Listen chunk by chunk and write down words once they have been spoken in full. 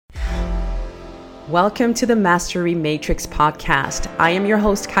Welcome to the Mastery Matrix podcast. I am your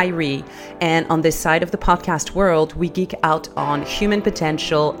host, Kyrie, and on this side of the podcast world, we geek out on human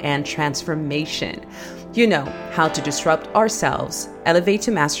potential and transformation. You know, how to disrupt ourselves, elevate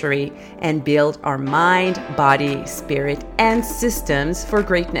to mastery, and build our mind, body, spirit, and systems for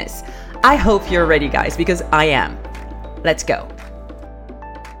greatness. I hope you're ready, guys, because I am. Let's go.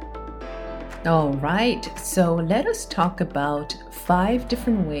 All right, so let us talk about 5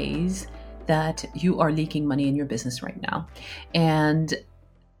 different ways that you are leaking money in your business right now. And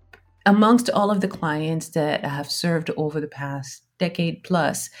amongst all of the clients that I have served over the past decade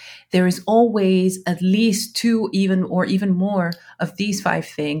plus, there is always at least 2 even more of these 5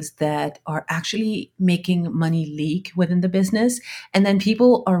 things that are actually making money leak within the business. And then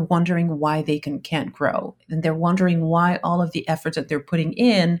people are wondering why they can't grow. And they're wondering why all of the efforts that they're putting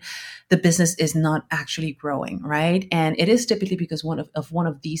in, the business is not actually growing, right? And it is typically because one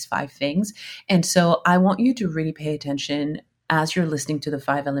of these 5 things. And so I want you to really pay attention as you're listening to the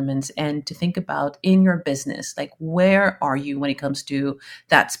 5 elements and to think about in your business, like where are you when it comes to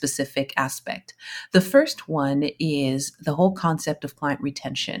that specific aspect? The first one is the whole concept of client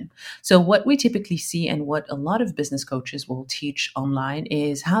retention. So what we typically see and what a lot of business coaches will teach online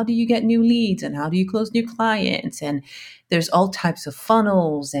is how do you get new leads and how do you close new clients? And there's all types of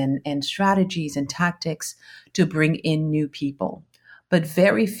funnels and strategies and tactics to bring in new people. But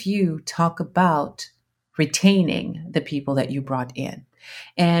very few talk about retaining the people that you brought in.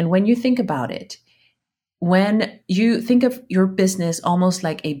 And when you think about it, when you think of your business almost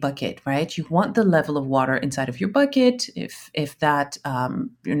like a bucket, right? You want the level of water inside of your bucket, if that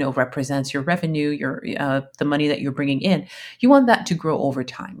represents your revenue, your the money that you're bringing in, you want that to grow over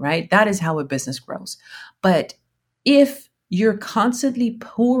time, right? That is how a business grows. But if you're constantly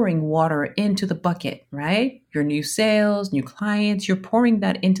pouring water into the bucket, right? Your new sales, new clients, you're pouring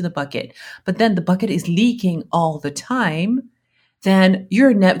that into the bucket, but then the bucket is leaking all the time, then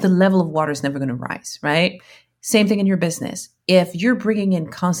the level of water is never going to rise, right? Same thing in your business. If you're bringing in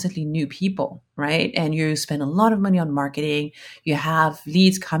constantly new people, right? And you spend a lot of money on marketing, you have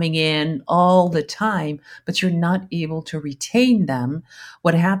leads coming in all the time, but you're not able to retain them.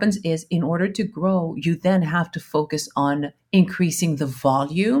 What happens is in order to grow, you then have to focus on increasing the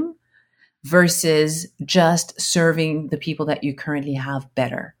volume versus just serving the people that you currently have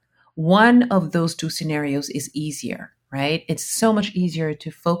better. One of those 2 scenarios is easier, right? It's so much easier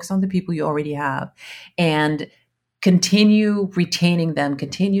to focus on the people you already have and continue retaining them,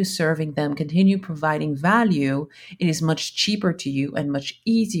 continue serving them, continue providing value. It is much cheaper to you and much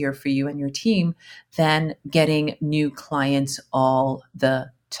easier for you and your team than getting new clients all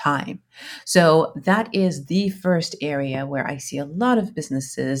the time. So that is the first area where I see a lot of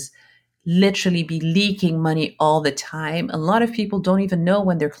businesses literally be leaking money all the time. A lot of people don't even know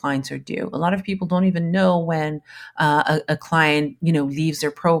when their clients are due. A lot of people don't even know when a client, leaves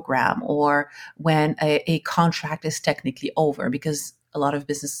their program or when a contract is technically over, because a lot of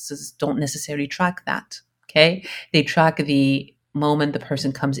businesses don't necessarily track that. Okay. They track the moment the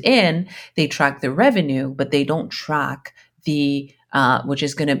person comes in, they track the revenue, but they don't track the which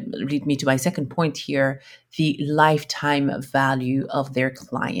is going to lead me to my second point here, the lifetime value of their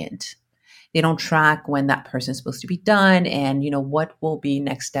client. They don't track when that person is supposed to be done and, what will be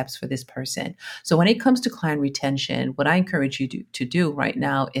next steps for this person. So when it comes to client retention, what I encourage you to do right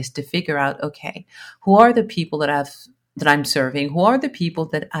now is to figure out, okay, who are the people that I'm serving? Who are the people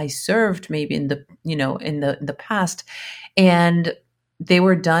that I served maybe in the past? And they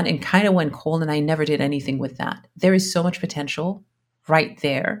were done and kind of went cold and I never did anything with that. There is so much potential right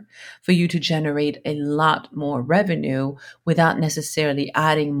there for you to generate a lot more revenue without necessarily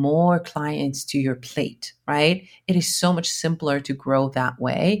adding more clients to your plate, right? It is so much simpler to grow that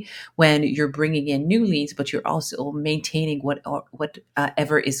way when you're bringing in new leads, but you're also maintaining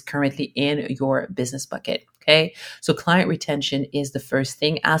whatever is currently in your business bucket, okay? So client retention is the first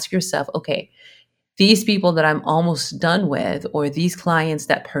thing. Ask yourself, okay, these people that I'm almost done with, or these clients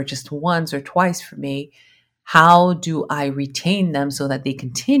that purchased once or twice from me, how do I retain them so that they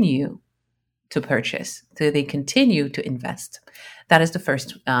continue to purchase, so they continue to invest? That is the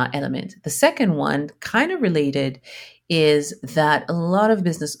first element. The second one, kind of related, is that a lot of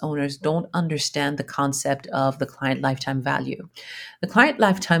business owners don't understand the concept of the client lifetime value. The client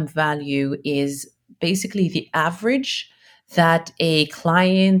lifetime value is basically the average that a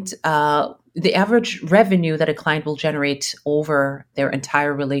client the average revenue that a client will generate over their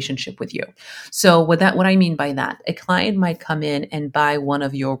entire relationship with you. So what I mean by that, a client might come in and buy one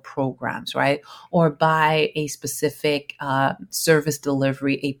of your programs, right? Or buy a specific service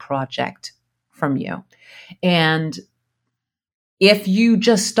delivery, a project from you. And if you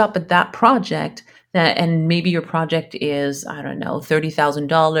just stop at that project, And maybe your project is, I don't know,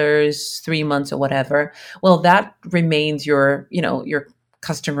 $30,000, 3 months or whatever. Well, that remains your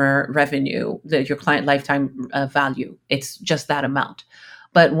customer revenue, your client lifetime value. It's just that amount.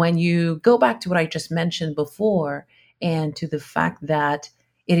 But when you go back to what I just mentioned before, and to the fact that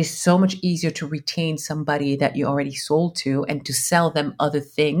it is so much easier to retain somebody that you already sold to and to sell them other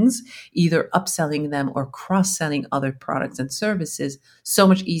things, either upselling them or cross selling other products and services, so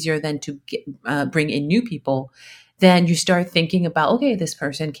much easier than to bring in new people. Then you start thinking about, okay, this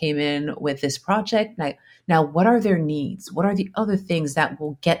person came in with this project. Now, what are their needs? What are the other things that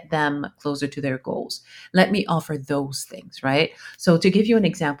will get them closer to their goals? Let me offer those things, right? So, to give you an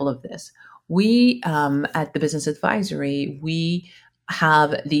example of this, we at the Business Advisory, we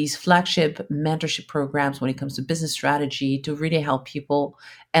have these flagship mentorship programs when it comes to business strategy to really help people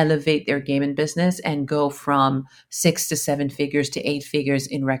elevate their game in business and go from 6 to 7 figures to 8 figures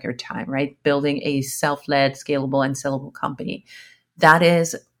in record time, right? Building a self-led, scalable, and sellable company. That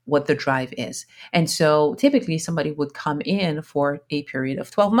is what the drive is. And so typically somebody would come in for a period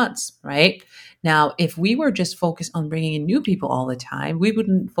of 12 months, right? Now, if we were just focused on bringing in new people all the time, we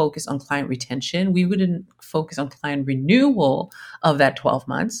wouldn't focus on client retention. We wouldn't focus on client renewal of that 12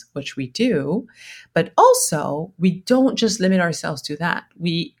 months, which we do. But also, we don't just limit ourselves to that.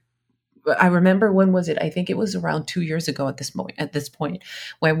 I remember, when was it? I think it was around 2 years ago at this point,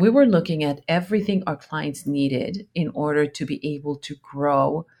 when we were looking at everything our clients needed in order to be able to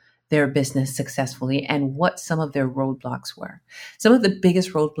grow their business successfully and what some of their roadblocks were. Some of the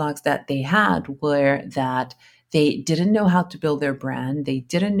biggest roadblocks that they had were that they didn't know how to build their brand. They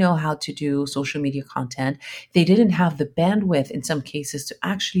didn't know how to do social media content. They didn't have the bandwidth in some cases to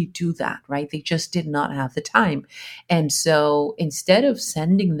actually do that, right? They just did not have the time. And so instead of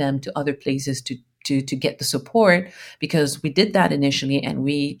sending them to other places to get the support, because we did that initially and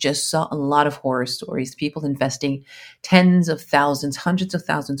we just saw a lot of horror stories, people investing tens of thousands, hundreds of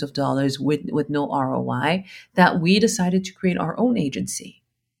thousands of dollars with no ROI, that we decided to create our own agency,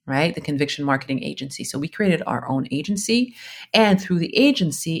 right? The Conviction Marketing Agency. So we created our own agency, and through the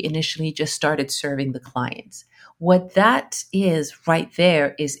agency initially just started serving the clients. What that is right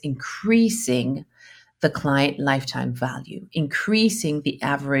there is increasing the client lifetime value, increasing the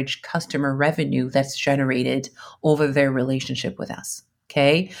average customer revenue that's generated over their relationship with us.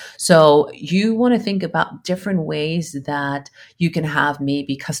 Okay. So you want to think about different ways that you can have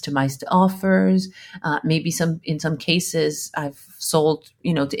maybe customized offers. Maybe in some cases, I've sold,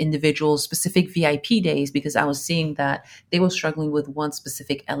 to individuals specific VIP days because I was seeing that they were struggling with one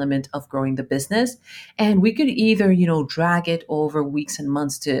specific element of growing the business. And we could either, drag it over weeks and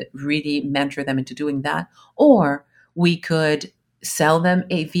months to really mentor them into doing that, or we could sell them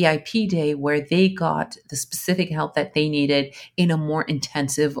a VIP day where they got the specific help that they needed in a more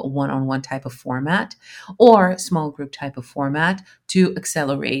intensive one-on-one type of format or small group type of format to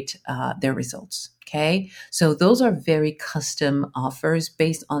accelerate their results. Okay. So those are very custom offers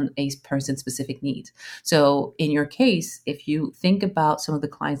based on a person's specific needs. So in your case, if you think about some of the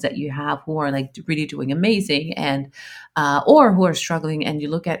clients that you have who are like really doing amazing and, or who are struggling, and you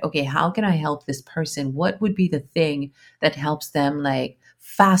look at, okay, how can I help this person? What would be the thing that helps them like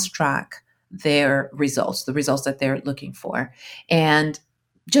fast track their results, the results that they're looking for? And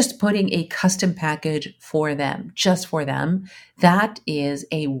just putting a custom package for them, just for them, that is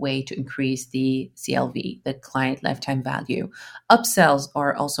a way to increase the CLV, the client lifetime value. Upsells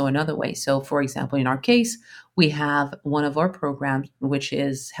are also another way. So, for example, in our case, we have one of our programs, which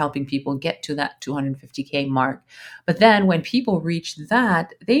is helping people get to that 250K mark. But then when people reach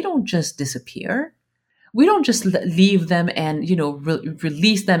that, they don't just disappear. We don't just leave them and,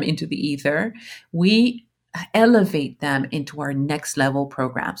 release them into the ether. We elevate them into our next level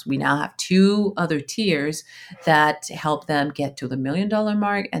programs. We now have 2 other tiers that help them get to the $1 million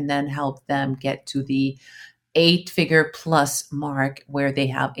mark and then help them get to the 8-figure plus mark where they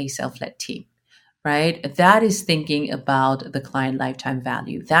have a self-led team. Right? That is thinking about the client lifetime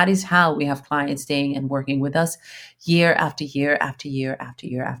value. That is how we have clients staying and working with us year after year after year after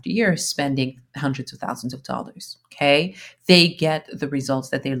year after year, spending hundreds of thousands of dollars. Okay. They get the results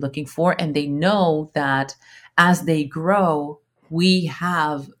that they're looking for, and they know that as they grow, we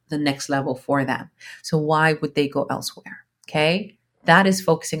have the next level for them. So why would they go elsewhere? Okay. That is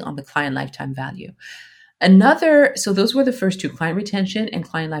focusing on the client lifetime value. So those were the first 2, client retention and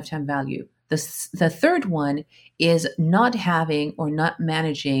client lifetime value. The third one is not having or not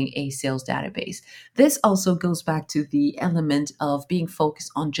managing a sales database. This also goes back to the element of being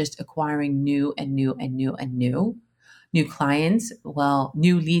focused on just acquiring new clients. Well,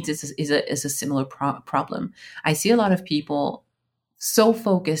 new leads is a similar problem. I see a lot of people so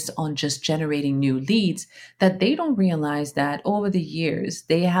focused on just generating new leads that they don't realize that over the years,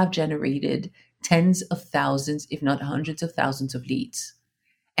 they have generated tens of thousands, if not hundreds of thousands of leads.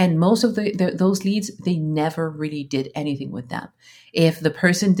 And most of those leads, they never really did anything with them. If the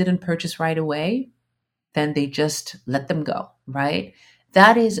person didn't purchase right away, then they just let them go, right?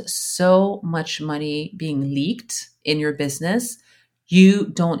 That is so much money being leaked in your business, you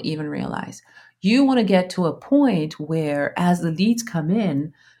don't even realize. You want to get to a point where, as the leads come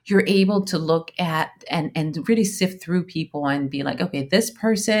in, you're able to look at and really sift through people and be like, okay, this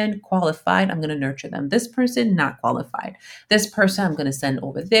person qualified, I'm going to nurture them. This person not qualified. This person I'm going to send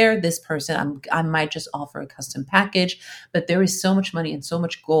over there. This person I might just offer a custom package. But there is so much money and so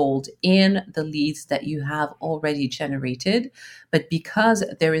much gold in the leads that you have already generated. But because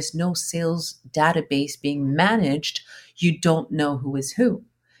there is no sales database being managed, you don't know who is who.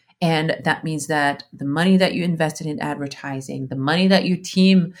 And that means that the money that you invested in advertising, the money that your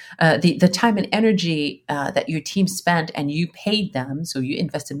team, the time and energy that your team spent and you paid them, so you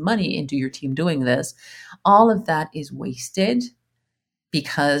invested money into your team doing this, all of that is wasted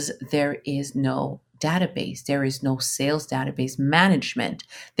because there is no database. There is no sales database management.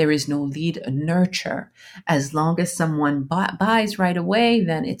 There is no lead nurture. As long as someone buys right away,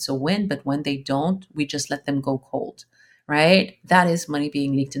 then it's a win. But when they don't, we just let them go cold. Right? That is money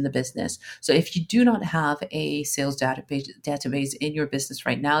being leaked in the business. So if you do not have a sales database in your business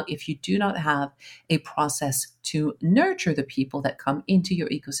right now, if you do not have a process to nurture the people that come into your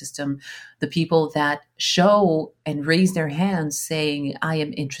ecosystem, the people that show and raise their hands saying, I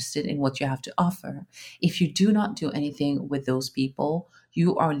am interested in what you have to offer. If you do not do anything with those people,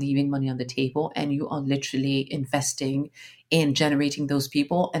 you are leaving money on the table and you are literally investing in generating those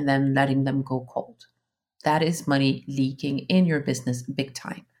people and then letting them go cold. That is money leaking in your business big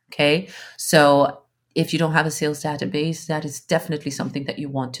time. Okay. So if you don't have a sales database, that is definitely something that you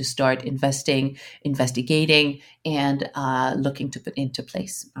want to start investigating, and looking to put into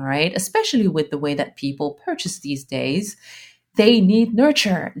place. All right. Especially with the way that people purchase these days. They need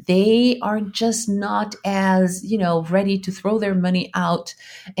nurture. They are just not as, ready to throw their money out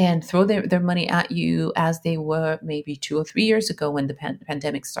and throw their money at you as they were maybe 2 or 3 years ago when the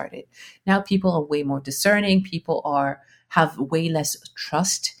pandemic started. Now people are way more discerning. People have way less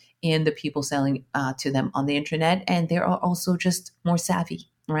trust in the people selling to them on the internet, and they are also just more savvy.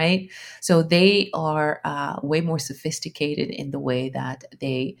 Right? So they are way more sophisticated in the way that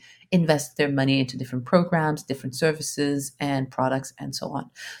they invest their money into different programs, different services and products, and so on.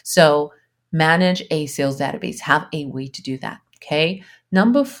 So manage a sales database. Have a way to do that. Okay.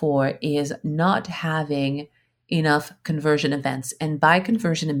 Number 4 is not having enough conversion events. And by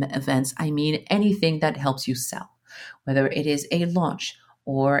conversion events, I mean anything that helps you sell, whether it is a launch,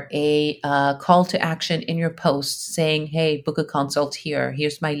 or a call to action in your post saying, hey, book a consult here,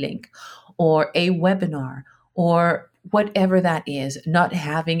 here's my link, or a webinar, or whatever that is. Not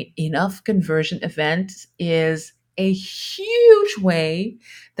having enough conversion events is a huge way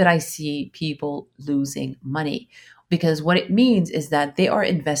that I see people losing money. Because what it means is that they are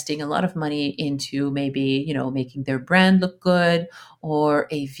investing a lot of money into maybe, making their brand look good, or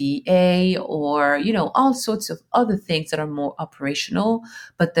a VA, or, all sorts of other things that are more operational,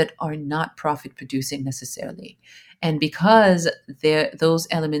 but that are not profit producing necessarily. And because those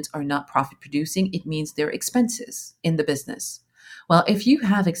elements are not profit producing, it means they're expenses in the business. Well, if you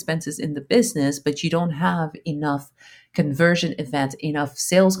have expenses in the business, but you don't have enough conversion events, enough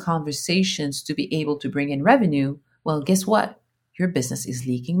sales conversations to be able to bring in revenue, well, guess what? Your business is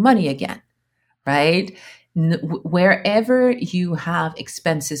leaking money again, right? Wherever you have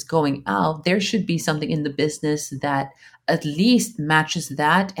expenses going out, there should be something in the business that at least matches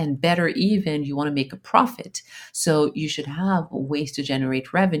that, and better even, you want to make a profit. So you should have ways to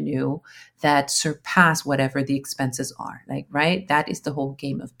generate revenue that surpass whatever the expenses are, right? That is the whole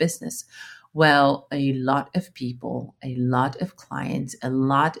game of business. Well, a lot of people, a lot of clients, a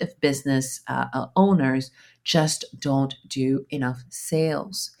lot of business owners just don't do enough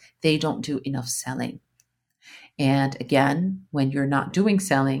sales. They don't do enough selling. And again, when you're not doing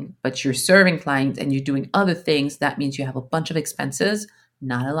selling, but you're serving clients and you're doing other things, that means you have a bunch of expenses,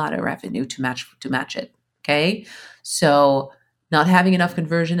 not a lot of revenue to match it. Okay. So not having enough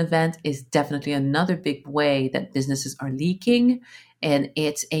conversion events is definitely another big way that businesses are leaking. And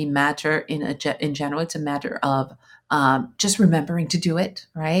it's a matter in general, it's a matter of just remembering to do it,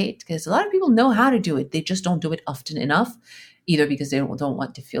 right? Because a lot of people know how to do it. They just don't do it often enough, either because they don't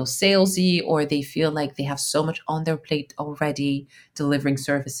want to feel salesy, or they feel like they have so much on their plate already delivering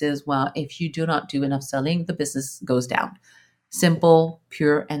services. Well, if you do not do enough selling, the business goes down. Simple,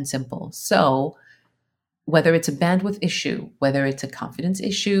 pure and simple. So whether it's a bandwidth issue, whether it's a confidence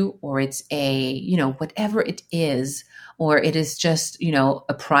issue, or it's a, whatever it is, or it is just,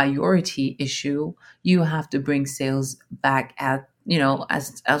 a priority issue, you have to bring sales back at,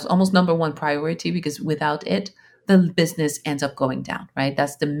 as almost number one priority, because without it, the business ends up going down, right?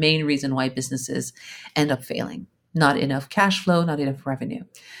 That's the main reason why businesses end up failing. Not enough cash flow, not enough revenue.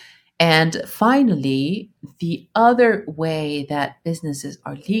 And finally, the other way that businesses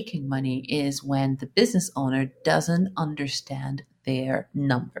are leaking money is when the business owner doesn't understand their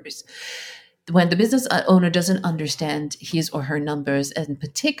numbers. When the business owner doesn't understand his or her numbers, and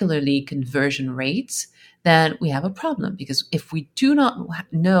particularly conversion rates, then we have a problem. Because if we do not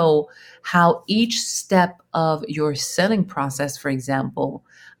know how each step of your selling process, for example,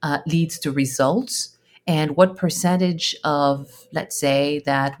 leads to results, and what percentage of, let's say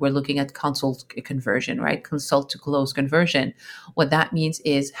that we're looking at consult conversion, right? Consult to close conversion. What that means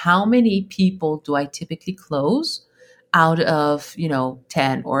is, how many people do I typically close out of,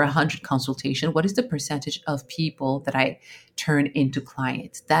 10 or 100 consultation? What is the percentage of people that I turn into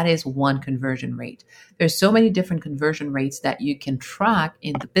clients? That is one conversion rate. There's so many different conversion rates that you can track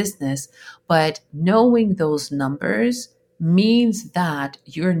in the business, but knowing those numbers means that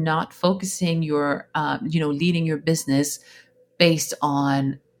you're not focusing your, leading your business based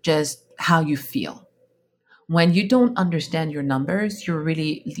on just how you feel. When you don't understand your numbers, you're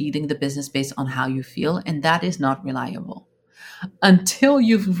really leading the business based on how you feel, and that is not reliable. Until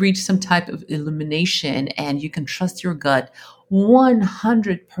you've reached some type of illumination and you can trust your gut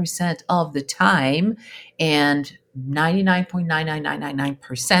 100% of the time, and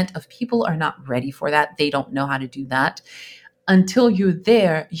 99.99999% of people are not ready for that. They don't know how to do that. Until you're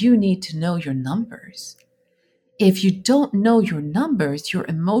there, you need to know your numbers. If you don't know your numbers, your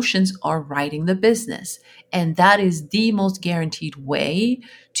emotions are writing the business. And that is the most guaranteed way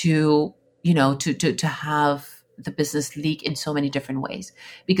to, to have the business leak in so many different ways.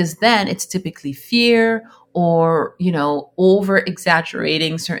 Because then it's typically fear, or, over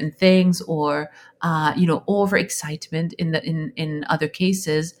exaggerating certain things, or, over excitement in other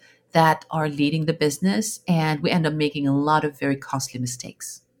cases that are leading the business. And we end up making a lot of very costly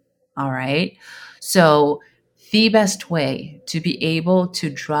mistakes. All right. So the best way to be able to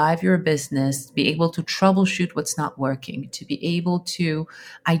drive your business, be able to troubleshoot what's not working, to be able to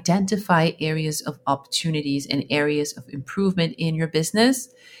identify areas of opportunities and areas of improvement in your business,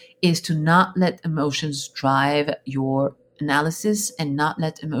 is to not let emotions drive your analysis and not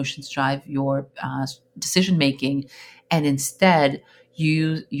let emotions drive your decision making, and instead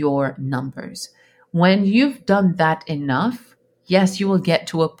use your numbers. When you've done that enough, yes, you will get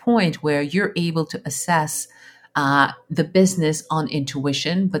to a point where you're able to assess the business on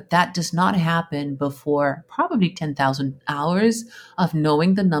intuition, but that does not happen before probably 10,000 hours of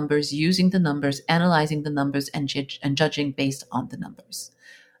knowing the numbers, using the numbers, analyzing the numbers, and judging based on the numbers.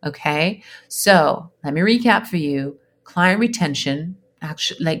 Okay, so let me recap for you. Client retention,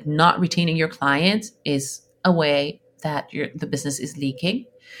 actually, like not retaining your clients, is a way that the business is leaking.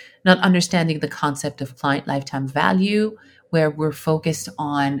 Not understanding the concept of client lifetime value, where we're focused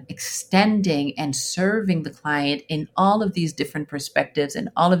on extending and serving the client in all of these different perspectives and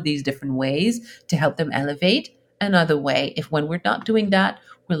all of these different ways to help them elevate. Another way, if when we're not doing that,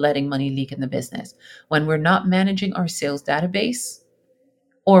 we're letting money leak in the business. When we're not managing our sales database,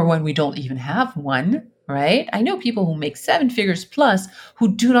 or when we don't even have one, right? I know people who make 7 figures plus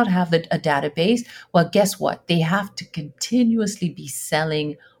who do not have a database. Well, guess what? They have to continuously be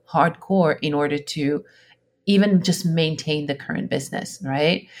selling hardcore in order to even just maintain the current business,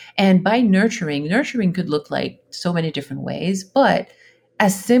 right? And by nurturing could look like so many different ways, but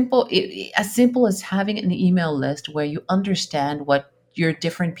as simple as having an email list where you understand what your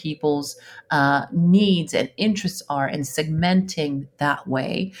different people's needs and interests are, and segmenting that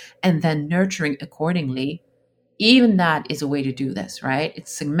way, and then nurturing accordingly. Even that is a way to do this, right?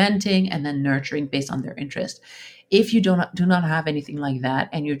 It's segmenting and then nurturing based on their interest. If you do not have anything like that,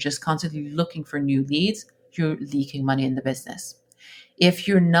 and you're just constantly looking for new leads, you're leaking money in the business. If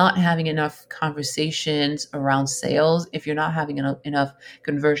you're not having enough conversations around sales, if you're not having enough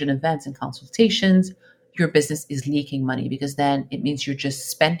conversion events and consultations, your business is leaking money, because then it means you're just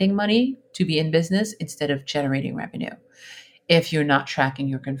spending money to be in business instead of generating revenue. If you're not tracking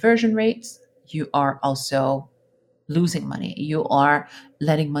your conversion rates, you are also losing money. You are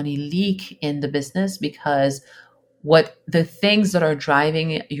letting money leak in the business, because what the things that are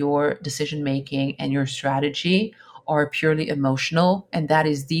driving your decision making and your strategy are purely emotional, and that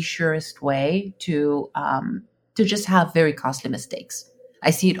is the surest way to just have very costly mistakes. I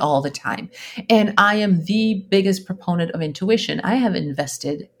see it all the time. And I am the biggest proponent of intuition. I have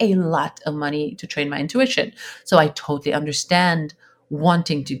invested a lot of money to train my intuition. So I totally understand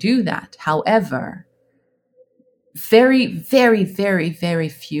wanting to do that. However, very, very, very, very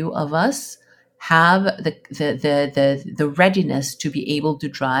few of us have the readiness to be able to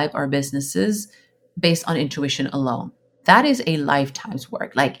drive our businesses based on intuition alone. That is a lifetime's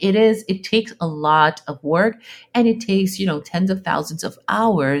work. Like it takes a lot of work, and it takes, tens of thousands of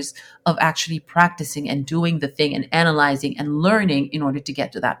hours of actually practicing and doing the thing and analyzing and learning in order to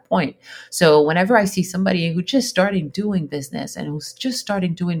get to that point. So whenever I see somebody who's just starting doing business and who's just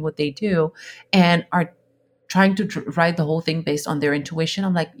starting doing what they do and are trying to write the whole thing based on their intuition,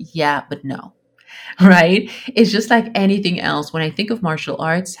 I'm like, yeah, but no. Right? It's just like anything else. When I think of martial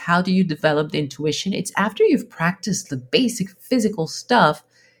arts, how do you develop the intuition? It's after you've practiced the basic physical stuff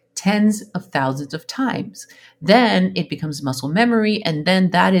tens of thousands of times. Then it becomes muscle memory. And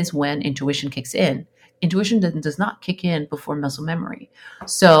then that is when intuition kicks in. Intuition does not kick in before muscle memory.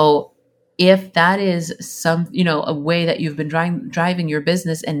 So if that is a way that you've been driving your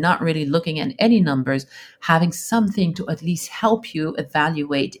business and not really looking at any numbers, having something to at least help you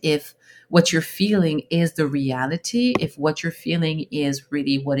evaluate if what you're feeling is the reality, if what you're feeling is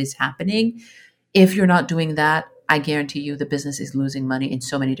really what is happening. If you're not doing that, I guarantee you the business is losing money in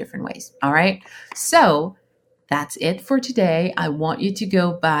so many different ways. All right. So that's it for today. I want you to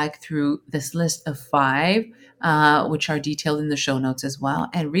go back through this list of 5, which are detailed in the show notes as well,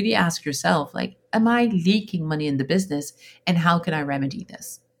 and really ask yourself, like, am I leaking money in the business, and how can I remedy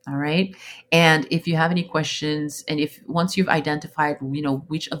this? All right. And if you have any questions, and if once you've identified,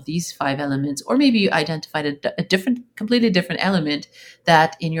 which of these 5 elements, or maybe you identified a completely different element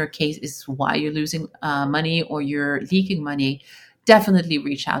that in your case is why you're losing money or you're leaking money, definitely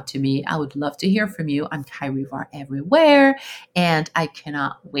reach out to me. I would love to hear from you. I'm Khairy Var everywhere, and I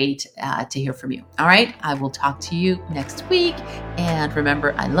cannot wait to hear from you. All right. I will talk to you next week. And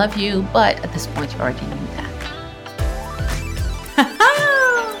remember, I love you, but at this point, you already knew that.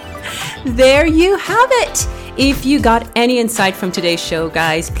 There you have it. If you got any insight from today's show,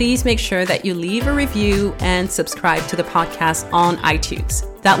 guys, please make sure that you leave a review and subscribe to the podcast on iTunes.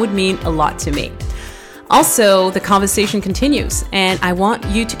 That would mean a lot to me. Also, the conversation continues, and I want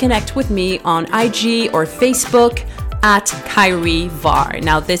you to connect with me on IG or Facebook at Khairy Var.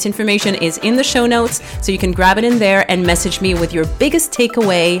 Now, this information is in the show notes, so you can grab it in there and message me with your biggest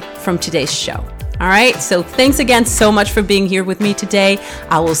takeaway from today's show. All right, so thanks again so much for being here with me today.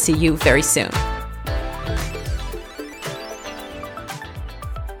 I will see you very soon.